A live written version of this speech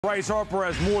Bryce Harper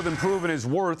has more than proven his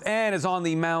worth and is on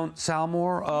the Mount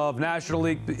Salmore of National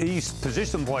League East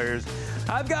position players.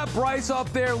 I've got Bryce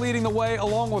up there leading the way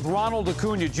along with Ronald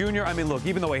Acuna Jr. I mean, look,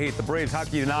 even though I hate the Braves, how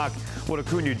can you knock what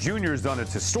Acuna Jr. has done?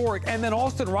 It's historic. And then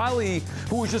Austin Riley,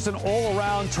 who is just an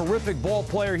all-around terrific ball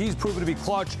player. He's proven to be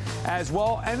clutch as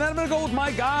well. And then I'm going to go with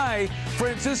my guy,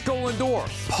 Francisco Lindor.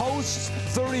 Post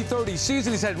 30-30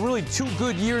 season, he's had really 2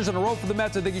 good years in a row for the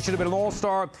Mets. I think he should have been an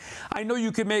all-star. I know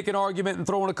you could make an argument and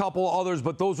throw in a couple others,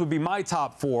 but those would be my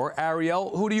top 4.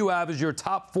 Ariel, who do you have as your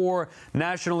top 4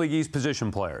 National League East position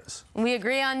players? We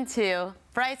agree on 2.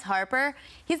 Bryce Harper,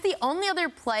 he's the only other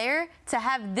player to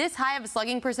have this high of a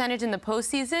slugging percentage in the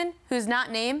postseason who's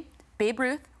not named Babe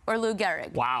Ruth or Lou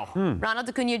Gehrig. Wow. Ronald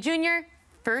Acuna Jr.,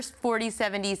 first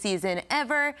 40-70 season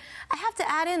ever. I have to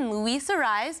add in Luis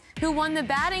Arraez, who won the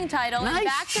batting title in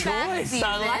back-to-back seasons.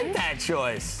 I like that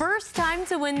choice. First time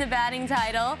to win the batting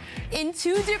title in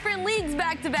 2 different leagues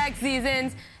back-to-back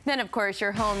seasons. Then, of course,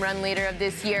 your home run leader of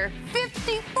this year,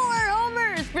 54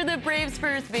 homers for the Braves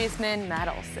first baseman, Matt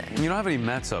Olson. You don't have any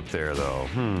Mets up there, though.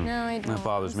 No, I don't. That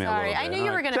bothers me a little bit. I knew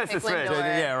you were going to pick Lindor.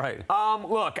 Yeah, right.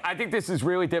 Look, I think this is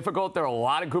really difficult. There are a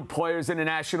lot of good players in the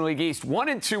National League East. 1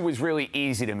 and 2 was really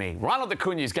easy to me. Ronald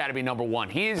Acuna's got to be number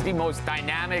 1. He is the most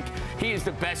dynamic. He is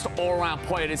the best all-around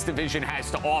player this division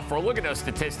has to offer. Look at those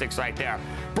statistics right there.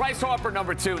 Bryce Harper,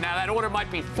 number 2. Now, that order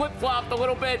might be flip-flopped a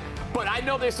little bit, but I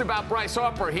know this about Bryce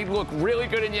Harper. He'd look really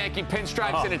good in Yankee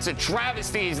pinstripes, and it's a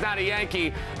travesty he's not a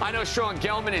Yankee. I know Sean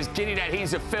Gelman is giddy that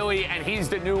he's a Philly, and he's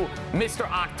the new Mr.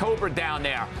 October down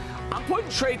there. I'm putting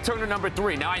Trey Turner number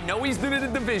 3. Now, I know he's new to the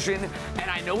division,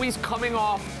 and I know he's coming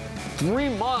off 3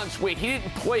 months where he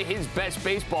didn't play his best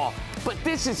baseball. But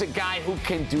this is a guy who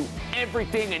can do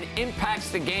everything and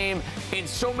impacts the game in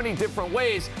so many different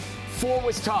ways. 4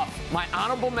 was tough. My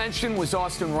honorable mention was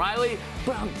Austin Riley,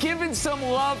 but I'm giving some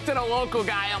love to the local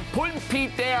guy. I'm putting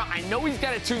Pete there. I know he's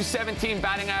got a .217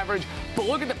 batting average, but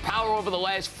look at the power over the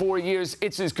last 4 years.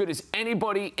 It's as good as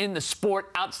anybody in the sport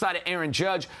outside of Aaron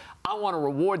Judge. I want to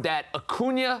reward that.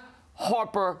 Acuna,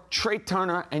 Harper, Trey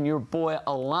Turner, and your boy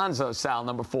Alonso, Sal,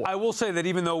 number 4. I will say that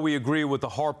even though we agree with the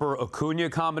Harper-Acuna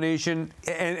combination,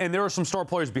 and there are some star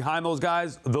players behind those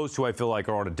guys, those 2 I feel like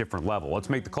are on a different level. Let's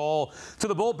make the call to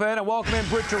the bullpen and welcome in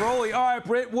Britt Giroli. All right,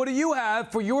 Britt, what do you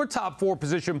have for your top 4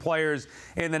 position players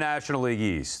in the National League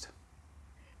East?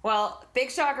 Well,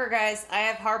 big shocker, guys. I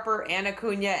have Harper and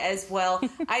Acuna as well.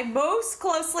 I most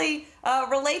closely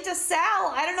relate to Sal.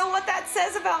 I don't know what that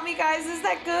says about me, guys. Is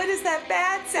that good? Is that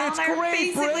bad? Sal and I are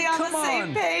basically on the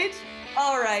same page.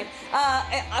 All right.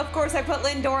 Of course, I put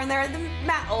Lindor in there and then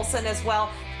Matt Olson as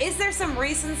well. Is there some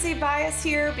recency bias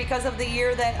here because of the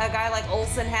year that a guy like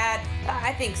Olson had?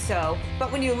 I think so.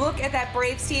 But when you look at that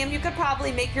Braves team, you could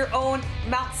probably make your own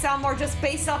Mount Salmore just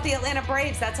based off the Atlanta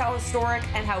Braves. That's how historic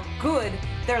and how good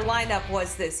their lineup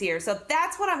was this year. So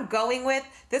that's what I'm going with.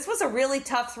 This was a really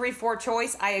tough 3-4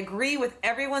 choice. I agree with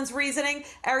everyone's reasoning.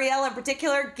 Ariel in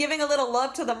particular, giving a little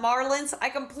love to the Marlins. I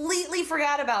completely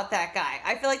forgot about that guy.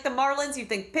 I feel like the Marlins, you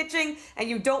think pitching, and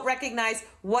you don't recognize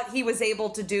what he was able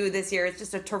to do this year. It's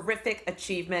just a terrific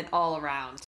achievement all around.